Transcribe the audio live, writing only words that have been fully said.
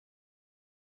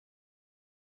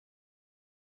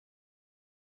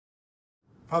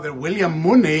Father William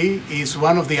Mooney is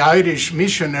one of the Irish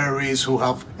missionaries who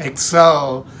have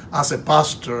excelled as a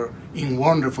pastor in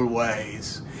wonderful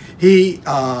ways. He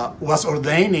was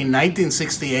ordained in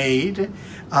 1968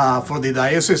 for the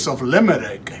Diocese of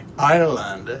Limerick,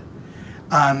 Ireland.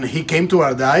 And he came to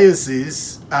our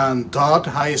diocese and taught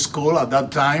high school. At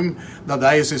that time, the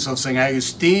Diocese of St.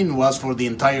 Augustine was for the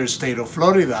entire state of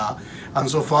Florida.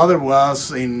 And so Father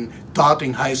was taught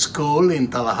in high school in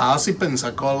Tallahassee,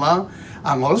 Pensacola,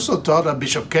 and also taught at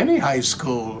Bishop Kenny High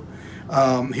School.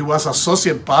 He was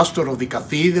associate pastor of the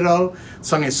cathedral,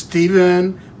 St.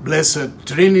 Stephen, Blessed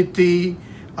Trinity,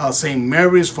 St.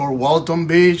 Mary's for Walton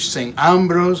Beach, St.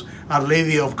 Ambrose, Our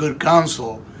Lady of Good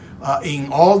Counsel.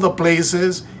 In all the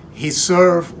places, he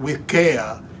served with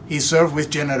care. He served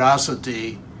with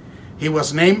generosity. He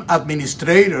was named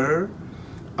administrator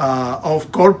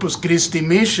of Corpus Christi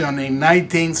Mission in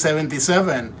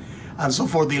 1977. And so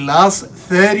for the last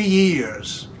 30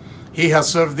 years, he has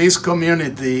served this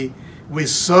community with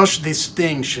such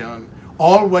distinction.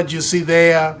 All what you see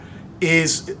there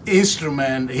is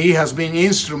instrument. He has been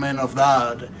instrument of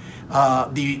that.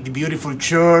 The beautiful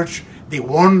church, the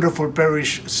wonderful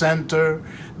parish center,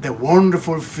 the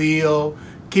wonderful field,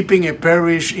 keeping a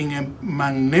parish in a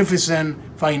magnificent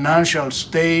financial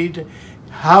state,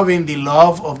 having the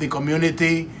love of the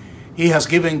community. He has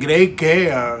given great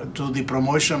care to the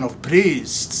promotion of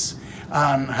priests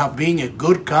and have been a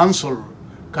good counselor.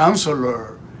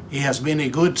 He has been a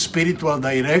good spiritual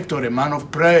director, a man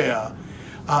of prayer.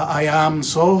 I am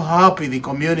so happy the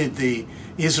community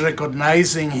is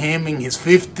recognizing him in his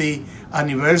 50th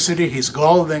anniversary, his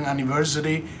golden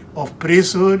anniversary of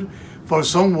priesthood, for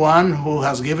someone who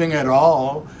has given it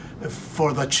all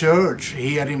for the church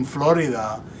here in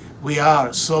Florida. We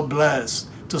are so blessed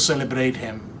to celebrate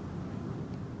him.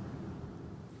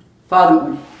 Father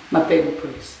Mooney, my favorite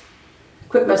priest.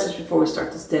 Quick message before we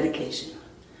start this dedication.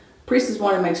 Priest is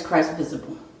one who makes Christ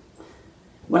visible.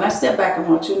 When I step back and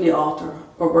watch you in the altar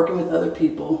or working with other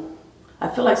people, I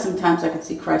feel like sometimes I can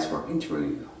see Christ working through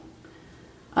you.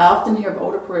 I often hear of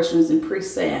older parishioners and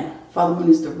priests saying, Father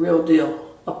Mooney is the real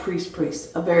deal, a priest,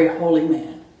 a very holy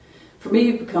man. For me,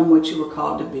 you've become what you were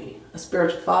called to be, a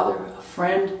spiritual father, a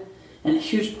friend, and a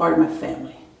huge part of my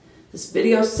family. This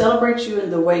video celebrates you in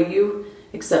the way you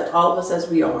accept all of us as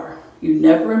we are. You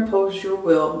never impose your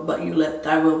will, but you let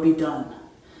thy will be done.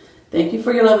 Thank you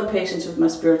for your love and patience with my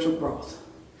spiritual growth.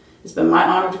 It's been my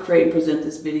honor to create and present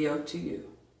this video to you.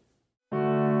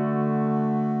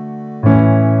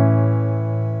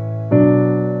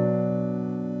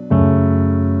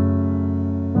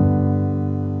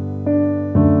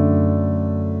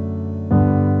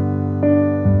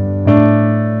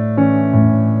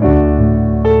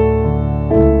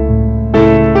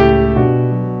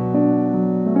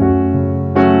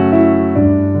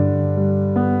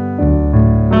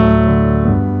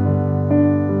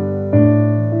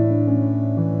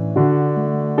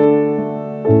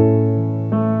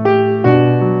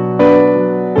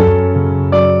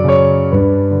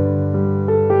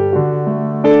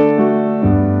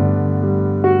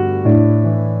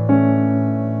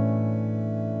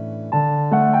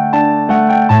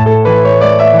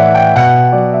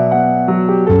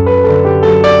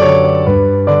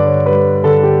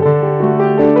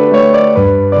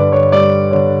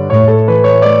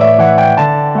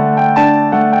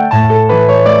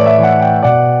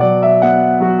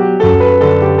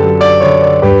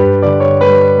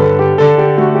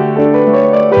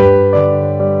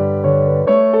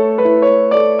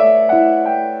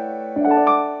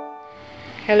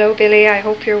 Hello Billy, I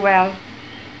hope you're well.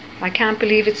 I can't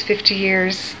believe it's 50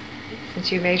 years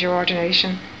since you made your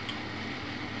ordination.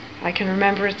 I can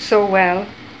remember it so well.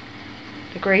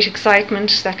 The great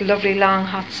excitement, that lovely long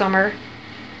hot summer.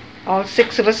 All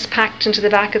 6 of us packed into the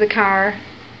back of the car,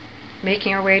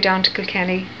 making our way down to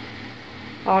Kilkenny.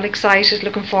 All excited,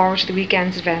 looking forward to the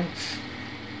weekend's events.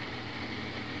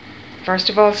 First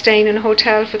of all, staying in a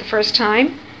hotel for the first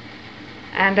time,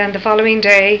 and then the following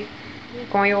day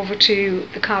going over to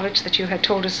the college that you had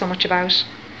told us so much about,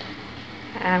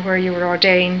 where you were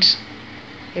ordained.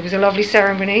 It was a lovely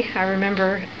ceremony. I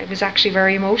remember it was actually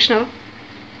very emotional.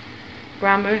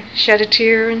 Grandma shed a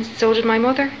tear and so did my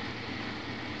mother.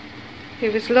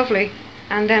 It was lovely.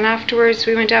 And then afterwards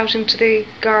we went out into the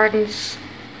gardens,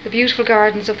 the beautiful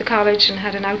gardens of the college, and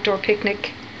had an outdoor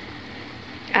picnic.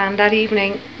 And that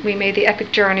evening we made the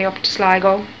epic journey up to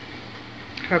Sligo,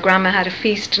 where Grandma had a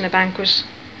feast and a banquet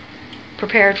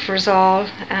prepared for us all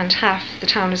and half the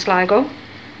town of Sligo.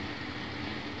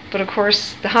 But of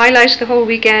course the highlight of the whole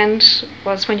weekend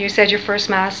was when you said your first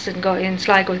mass in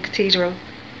Sligo Cathedral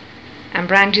and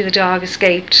Brandy the dog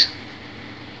escaped,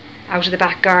 out of the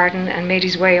back garden and made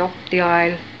his way up the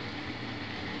aisle,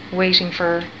 waiting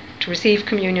to receive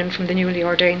communion from the newly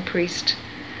ordained priest.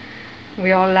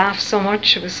 We all laughed so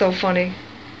much, it was so funny.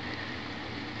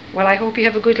 Well, I hope you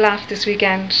have a good laugh this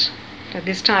weekend at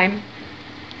this time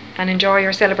and enjoy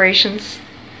your celebrations.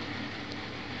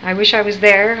 I wish I was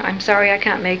there. I'm sorry I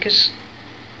can't make it,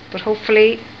 but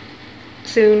hopefully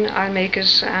soon I'll make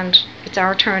it, and it's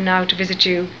our turn now to visit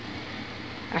you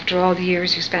after all the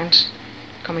years you spent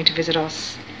coming to visit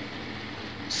us.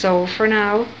 So for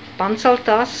now, bon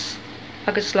soltas,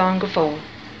 agus long go fóill.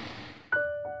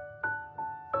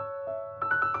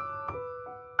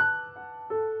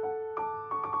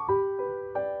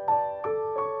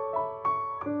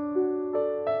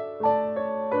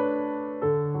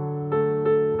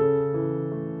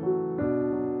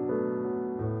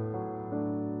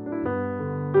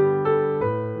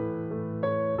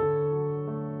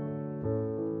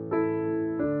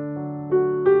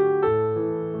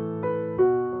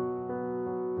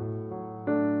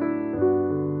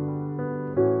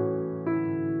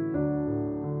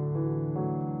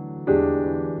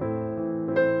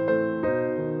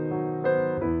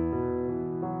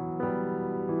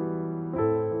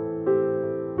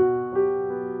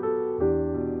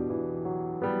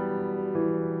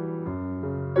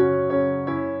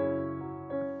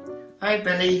 Hi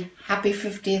Billy, happy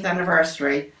 50th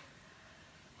anniversary.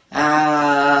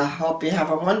 Hope you have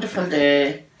a wonderful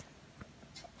day.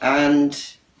 And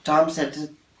Tom said to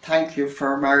thank you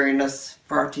for marrying us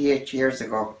 48 years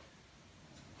ago.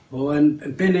 Oh,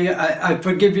 and Billy, I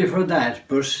forgive you for that,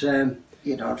 but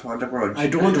you don't hold a grudge. I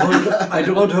don't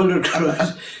hold a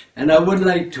grudge, and I would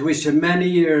like to wish you many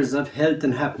years of health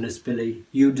and happiness, Billy.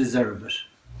 You deserve it.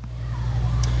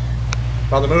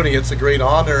 Father Mooney, it's a great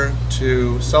honor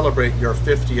to celebrate your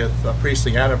 50th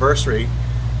priestly anniversary.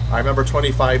 I remember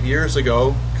 25 years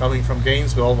ago coming from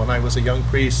Gainesville when I was a young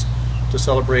priest to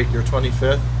celebrate your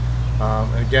 25th.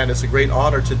 And again, it's a great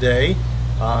honor today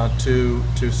to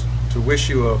wish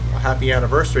you a happy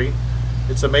anniversary.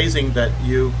 It's amazing that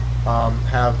you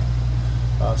have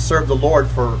served the Lord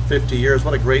for 50 years.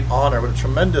 What a great honor, what a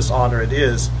tremendous honor it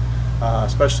is,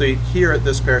 especially here at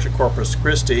this parish of Corpus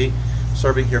Christi,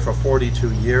 serving here for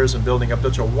 42 years and building up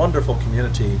such a wonderful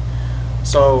community.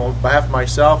 So on behalf of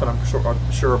myself, and I'm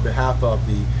sure on behalf of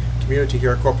the community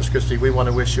here at Corpus Christi, we want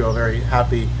to wish you a very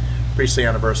happy priestly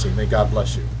anniversary. May God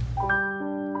bless you.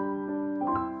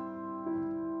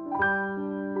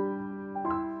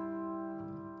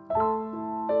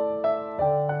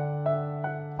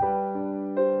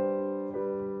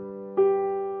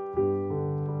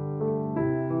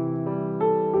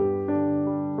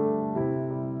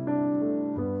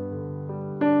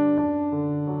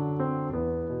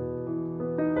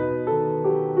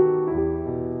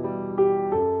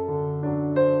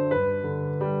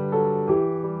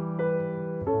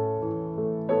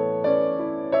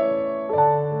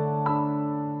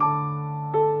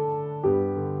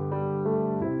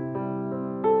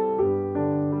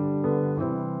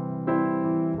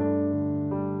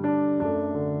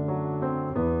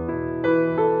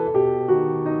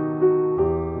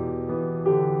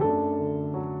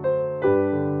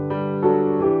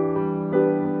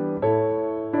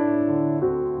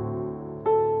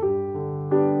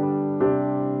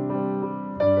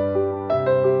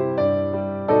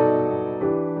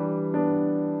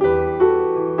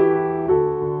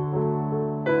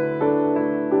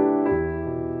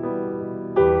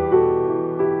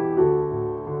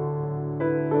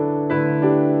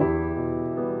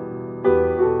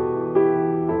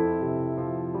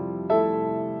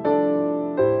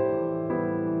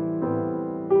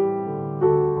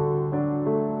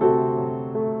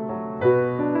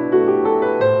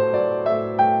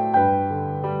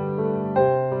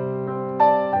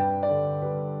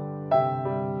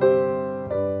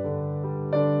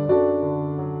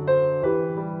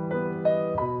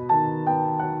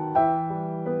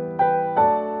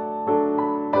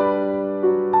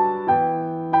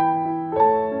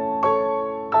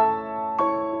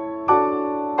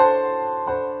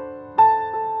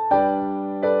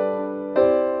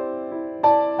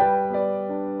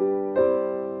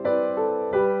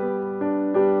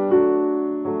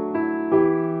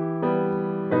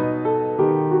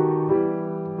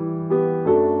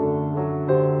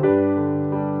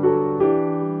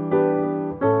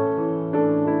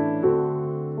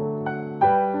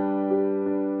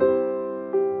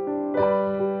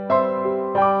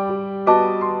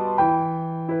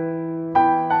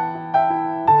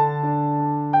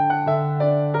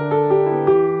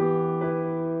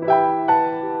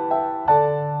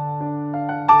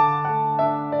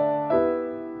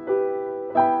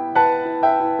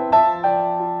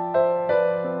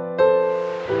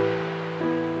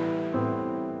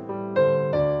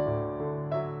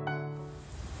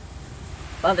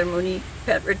 Father Mooney,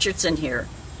 Pat Richardson here.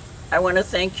 I want to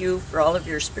thank you for all of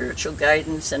your spiritual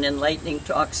guidance and enlightening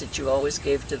talks that you always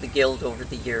gave to the Guild over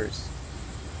the years.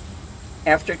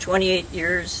 After 28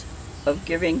 years of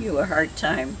giving you a hard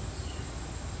time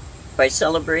by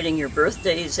celebrating your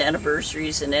birthdays,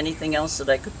 anniversaries, and anything else that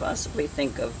I could possibly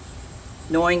think of,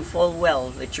 knowing full well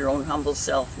that your own humble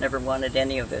self never wanted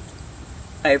any of it,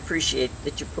 I appreciate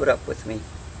that you put up with me.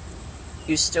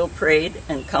 You still prayed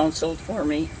and counseled for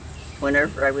me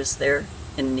whenever I was there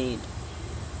in need,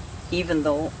 even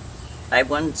though I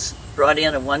once brought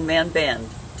in a one-man band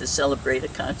to celebrate a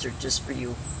concert just for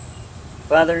you.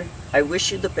 Father, I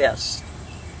wish you the best,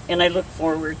 and I look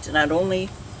forward to not only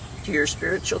to your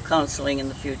spiritual counseling in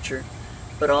the future,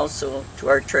 but also to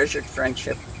our treasured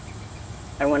friendship.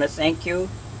 I want to thank you,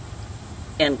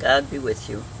 and God be with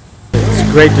you.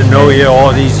 It's great to know you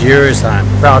all these years. I'm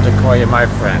proud to call you my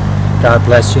friend. God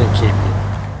bless you and keep you.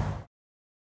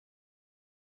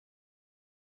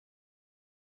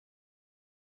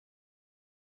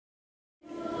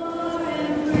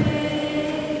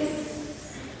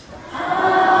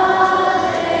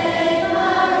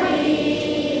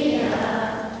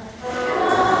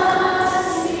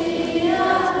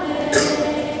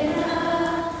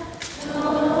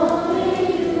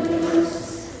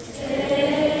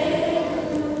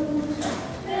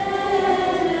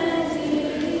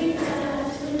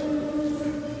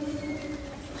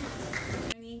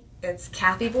 It's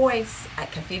Kathy Boyce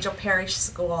at Cathedral Parish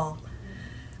School.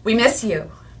 We miss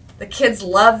you. The kids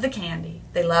love the candy.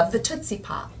 They love the Tootsie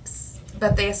Pops,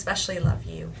 but they especially love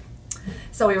you.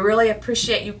 So we really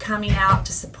appreciate you coming out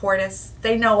to support us.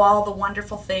 They know all the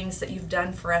wonderful things that you've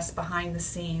done for us behind the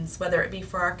scenes, whether it be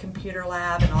for our computer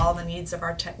lab and all the needs of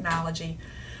our technology,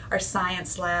 our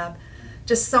science lab,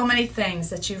 just so many things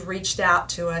that you've reached out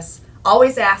to us,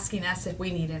 always asking us if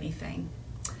we need anything.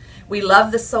 We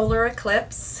love the solar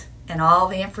eclipse and all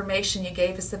the information you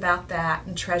gave us about that,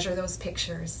 and treasure those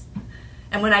pictures.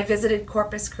 And when I visited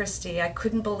Corpus Christi, I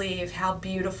couldn't believe how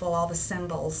beautiful all the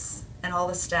symbols and all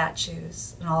the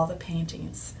statues and all the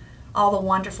paintings, all the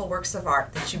wonderful works of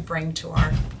art that you bring to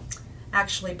our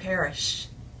parish.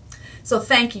 So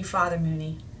thank you, Father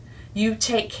Mooney. You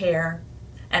take care,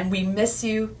 and we miss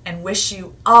you and wish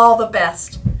you all the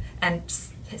best, and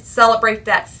celebrate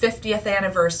that 50th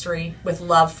anniversary with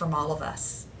love from all of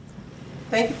us.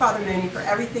 Thank you, Father Mooney, for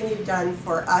everything you've done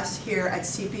for us here at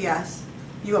CPS.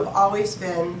 You have always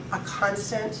been a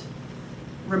constant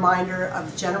reminder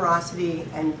of generosity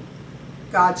and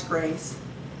God's grace.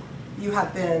 You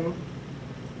have been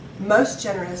most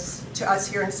generous to us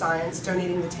here in science,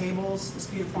 donating the tables, this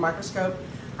beautiful microscope.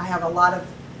 I have a lot of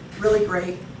really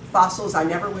great fossils I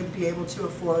never would be able to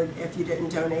afford if you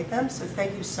didn't donate them, so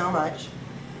thank you so much.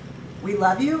 We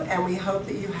love you, and we hope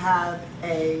that you have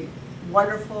a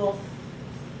wonderful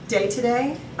day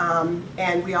today,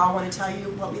 and we all want to tell you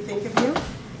what we think of you.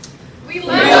 We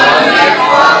love you,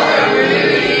 Father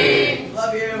Mooney.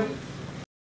 Love you.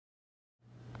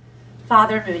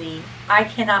 Father Mooney, I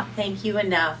cannot thank you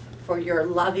enough for your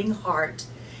loving heart,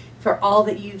 for all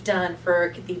that you've done for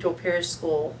Cathedral Parish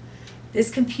School. This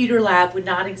computer lab would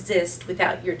not exist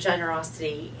without your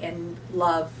generosity and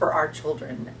love for our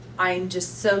children. I'm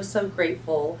just so, so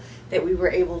grateful that we were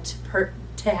able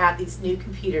to have these new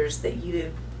computers that you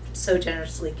have so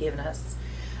generously given us.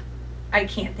 I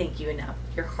can't thank you enough.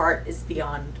 Your heart is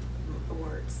beyond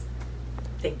words.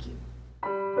 Thank you.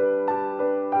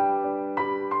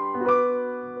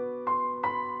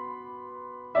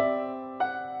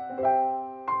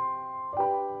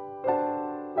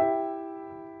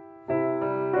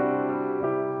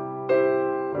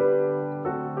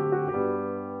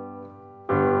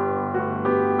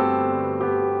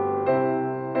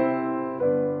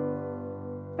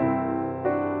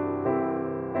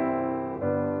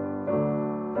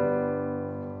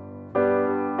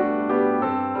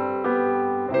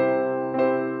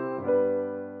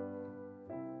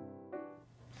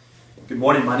 Good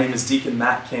morning, my name is Deacon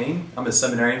Matt Kane. I'm a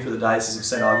seminarian for the Diocese of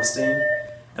St. Augustine,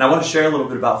 and I want to share a little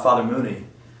bit about Father Mooney.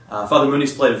 Father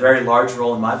Mooney's played a very large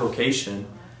role in my vocation.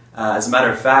 As a matter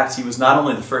of fact, he was not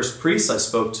only the first priest I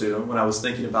spoke to when I was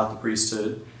thinking about the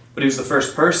priesthood, but he was the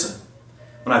first person.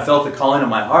 When I felt the calling on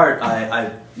my heart,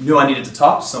 I knew I needed to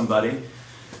talk to somebody.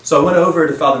 So I went over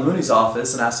to Father Mooney's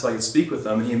office and asked if I could speak with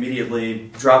him, and he immediately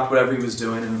dropped whatever he was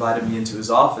doing and invited me into his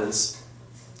office.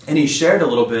 And he shared a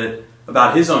little bit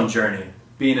about his own journey,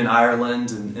 being in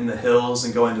Ireland and in the hills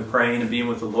and going to praying and being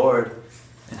with the Lord,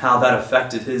 and how that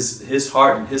affected his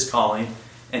heart and his calling,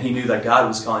 and he knew that God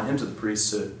was calling him to the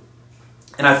priesthood.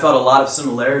 And I felt a lot of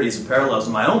similarities and parallels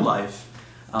in my own life.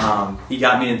 He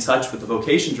got me in touch with the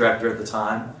vocation director at the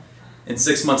time, And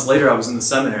 6 months later, I was in the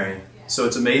seminary. So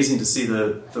it's amazing to see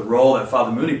the role that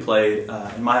Father Mooney played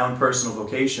in my own personal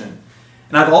vocation.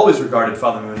 And I've always regarded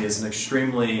Father Mooney as an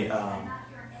extremely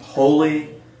holy,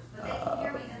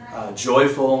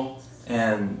 joyful,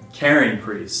 and caring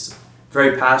priest.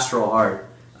 Very pastoral heart.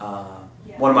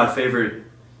 One of my favorite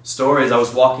stories, I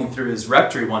was walking through his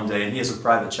rectory one day, and he has a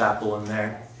private chapel in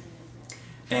there.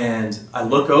 And I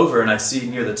look over and I see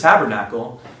near the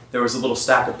tabernacle, there was a little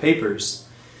stack of papers.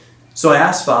 So I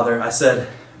asked Father, I said,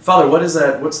 "Father, what is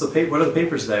that? What are the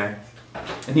papers there?"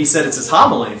 And he said, "It's his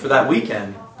homily for that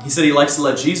weekend." He said he likes to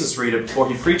let Jesus read it before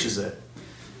he preaches it.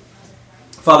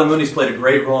 Father Mooney's played a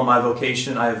great role in my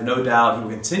vocation. I have no doubt he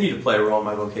will continue to play a role in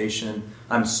my vocation.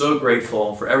 I'm so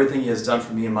grateful for everything he has done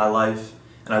for me in my life,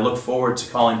 and I look forward to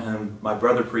calling him my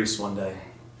brother priest one day.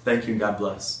 Thank you and God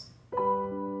bless.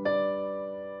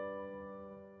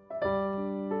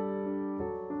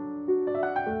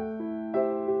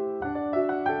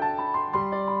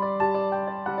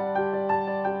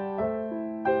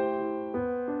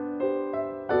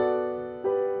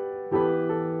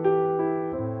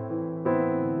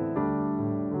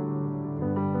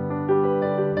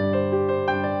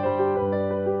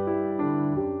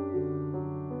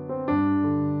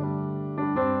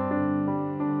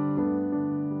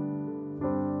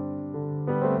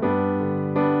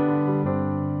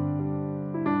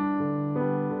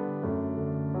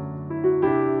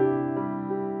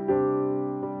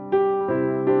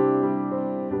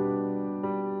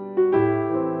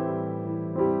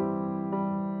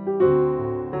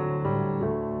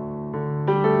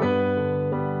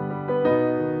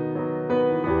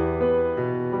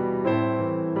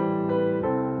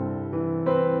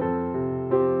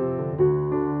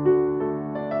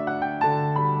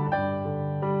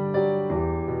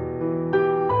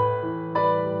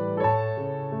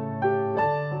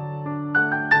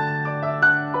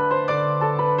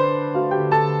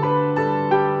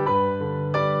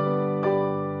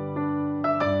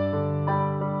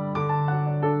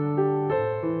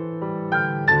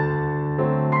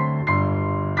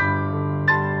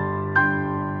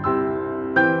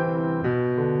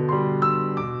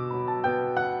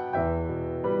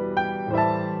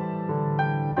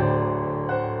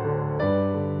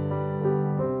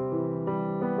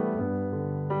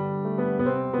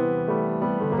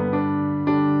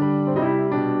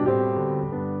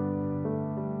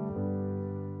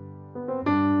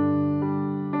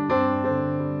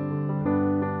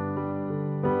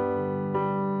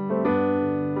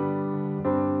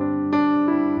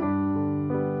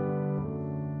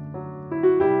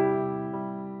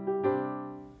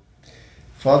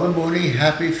 Father Mooney,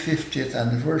 happy 50th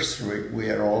anniversary. We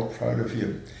are all proud of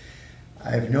you.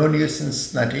 I've known you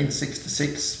since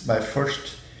 1966, my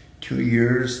first 2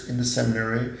 years in the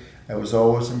seminary. I was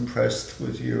always impressed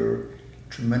with your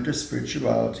tremendous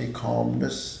spirituality,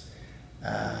 calmness,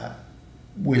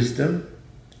 wisdom,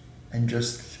 and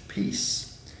just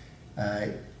peace.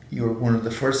 You were one of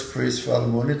the first priests, Father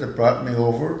Mooney, that brought me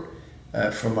over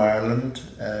from Ireland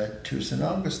to St.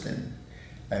 Augustine.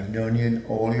 I've known you in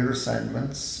all your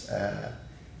assignments.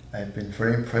 I've been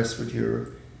very impressed with your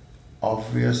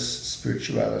obvious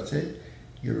spirituality,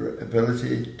 your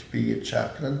ability to be a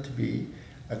chaplain, to be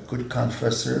a good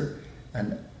confessor,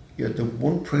 and you're the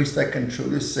one priest I can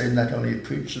truly say not only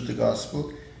preaches the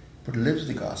gospel, but lives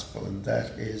the gospel, and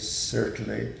that is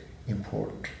certainly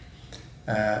important.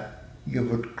 You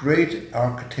have a great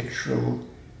architectural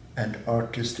and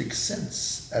artistic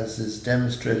sense, as is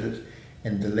demonstrated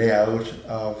in the layout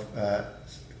of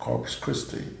Corpus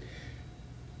Christi.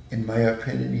 In my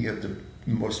opinion, you have the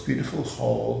most beautiful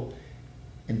hall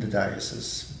in the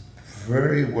diocese.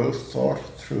 Very well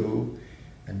thought through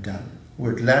and done.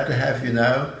 We're glad to have you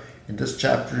now in this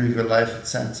chapter of your life at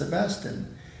San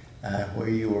Sebastian, where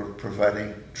you are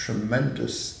providing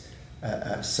tremendous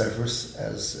service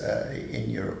as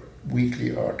in your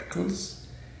weekly articles,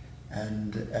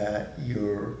 and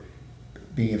you're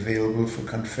being available for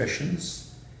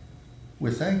confessions.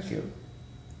 We thank you.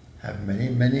 Have many,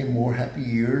 many more happy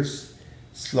years.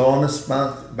 Slánus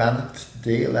banat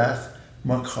délath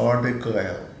macarde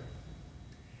gael.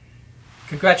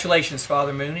 Congratulations,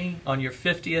 Father Mooney, on your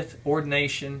 50th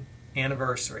ordination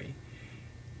anniversary.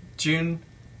 June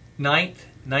 9th,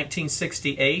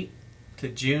 1968 to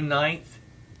June 9th,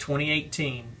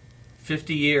 2018.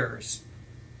 50 years.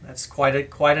 That's quite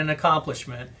an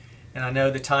accomplishment. And I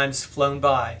know the time's flown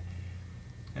by.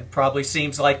 It probably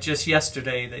seems like just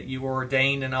yesterday that you were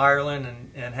ordained in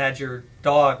Ireland and had your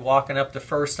dog walking up the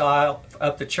first aisle,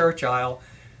 up the church aisle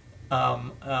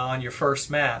on your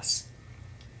first Mass.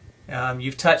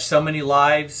 You've touched so many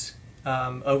lives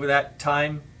over that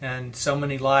time, and so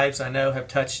many lives I know have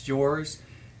touched yours.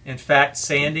 In fact,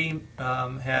 Sandy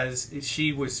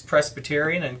she was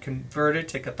Presbyterian and converted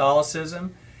to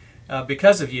Catholicism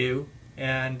because of you,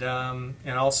 and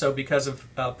also because of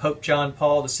Pope John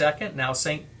Paul II, now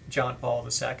St. John Paul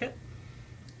II.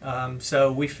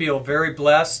 So we feel very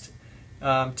blessed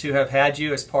to have had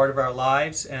you as part of our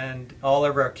lives, and all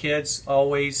of our kids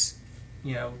always,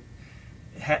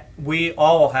 we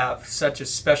all have such a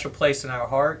special place in our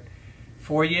heart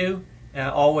for you, and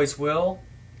always will.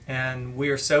 And we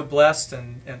are so blessed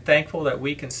and thankful that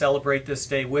we can celebrate this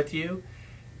day with you.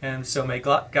 And so may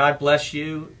God bless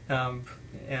you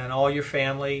and all your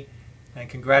family, and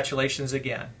congratulations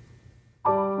again.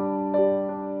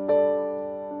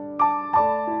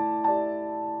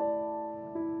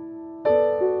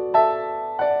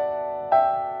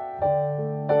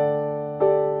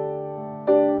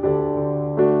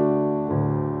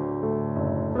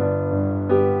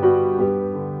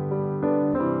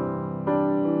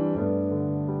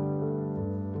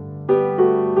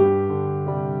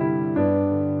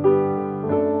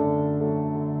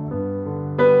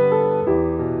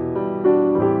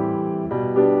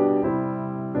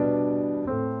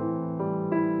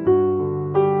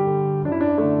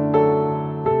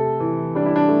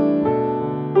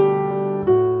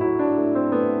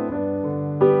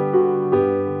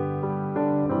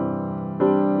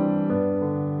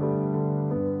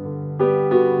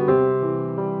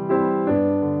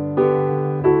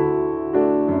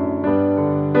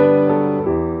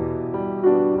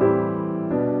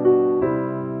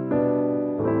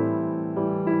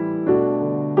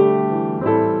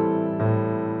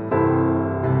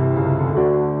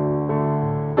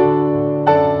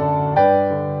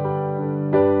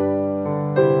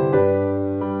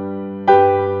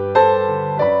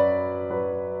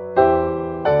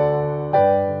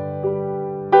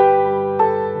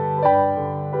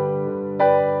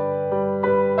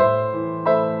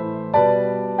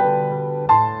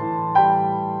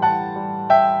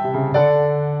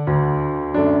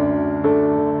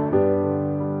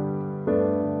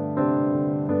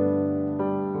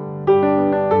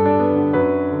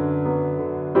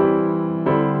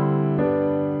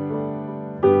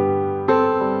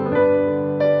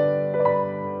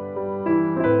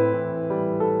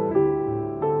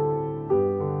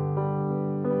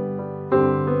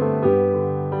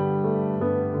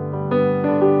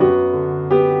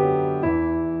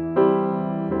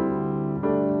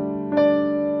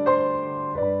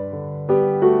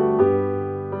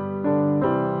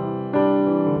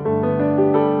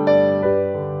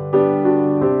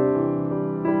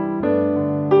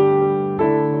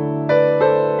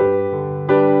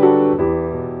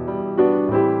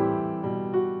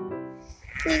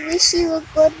 wish you a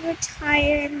good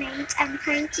retirement and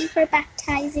thank you for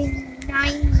baptizing me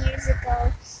 9 years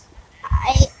ago.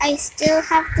 I still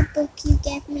have the book you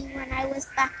gave me when I was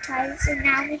baptized, and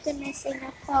now we're going to sing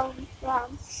a poem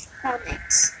from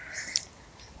it.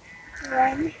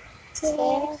 1,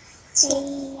 2, 3,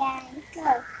 and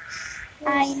go.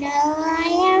 I know I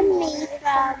am me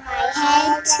from my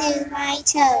head to my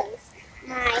toes.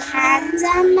 My hands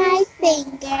and my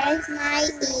fingers, my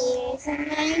ears and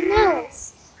my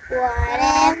nose.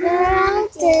 Whatever I'll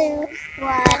do,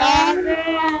 whatever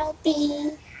I'll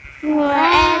be,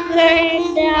 forever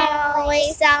and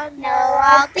always I'll know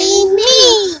I'll be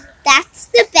me. That's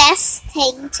the best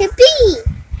thing to be.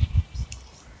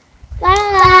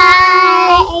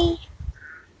 Bye.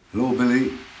 Hello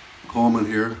Billy, Coleman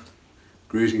here.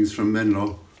 Greetings from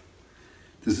Menlo.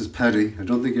 This is Paddy. I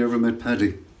don't think you ever met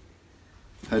Paddy.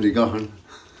 Paddy Gahan.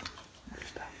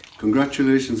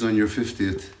 Congratulations on your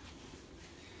 50th.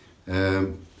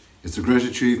 It's a great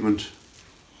achievement.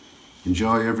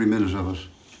 Enjoy every minute of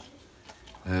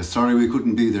it. Sorry we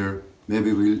couldn't be there.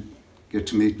 Maybe we'll get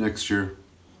to meet next year.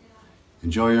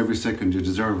 Enjoy every second, you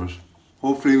deserve it.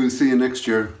 Hopefully we'll see you next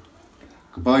year.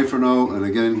 Goodbye for now, and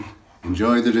again,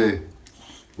 enjoy the day.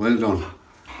 Well done.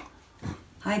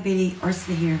 Hi Billy,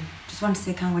 Ursula here. Just want to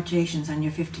say congratulations on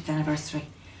your 50th anniversary.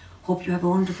 Hope you have a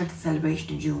wonderful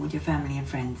celebration in June with your family and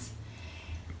friends.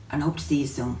 And hope to see you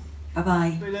soon. Bye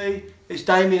bye. Billy, it's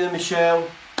Damien and Michelle.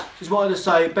 Just wanted to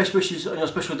say best wishes on your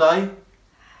special day.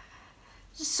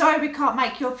 Sorry we can't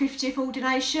make your 50th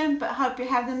ordination, but I hope you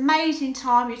have an amazing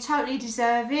time. You totally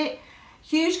deserve it.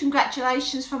 Huge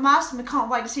congratulations from us, and we can't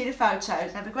wait to see the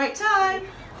photos. Have a great time.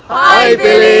 Bye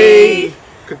Billy!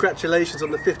 Congratulations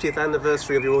on the 50th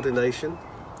anniversary of your ordination.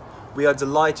 We are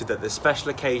delighted that this special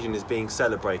occasion is being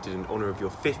celebrated in honour of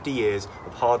your 50 years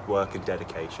of hard work and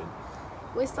dedication.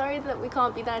 We're sorry that we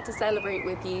can't be there to celebrate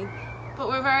with you, but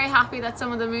we're very happy that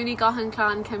some of the Mooney Gahan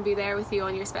clan can be there with you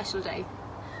on your special day.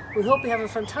 We hope you have a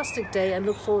fantastic day and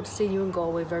look forward to seeing you in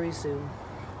Galway very soon.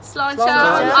 Slán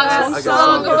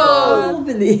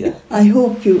Jubilee. I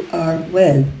hope you are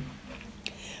well.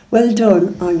 Well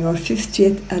done on your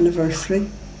 50th anniversary.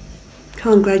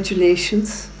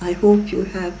 Congratulations. I hope you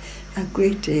have a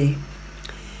great day.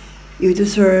 You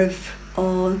deserve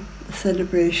all the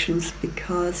celebrations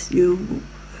because you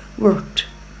worked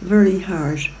very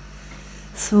hard.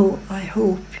 So I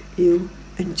hope you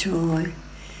enjoy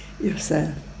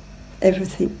yourself.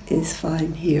 Everything is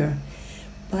fine here.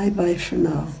 Bye-bye for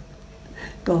now.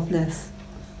 God bless.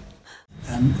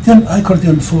 Then I call it the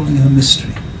unfolding of a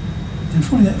mystery. The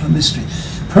unfolding of a mystery.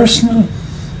 Personal,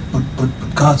 but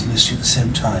God's mystery at the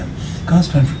same time. God's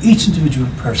plan for each individual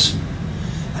person.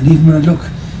 And even when I look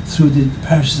through the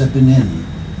parishes I've been in,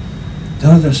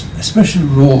 there's a special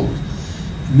role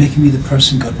in making me the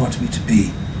person God wanted me to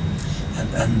be.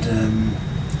 And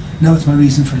now it's my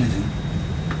reason for living.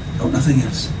 Oh, nothing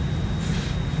else.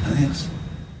 Nothing else.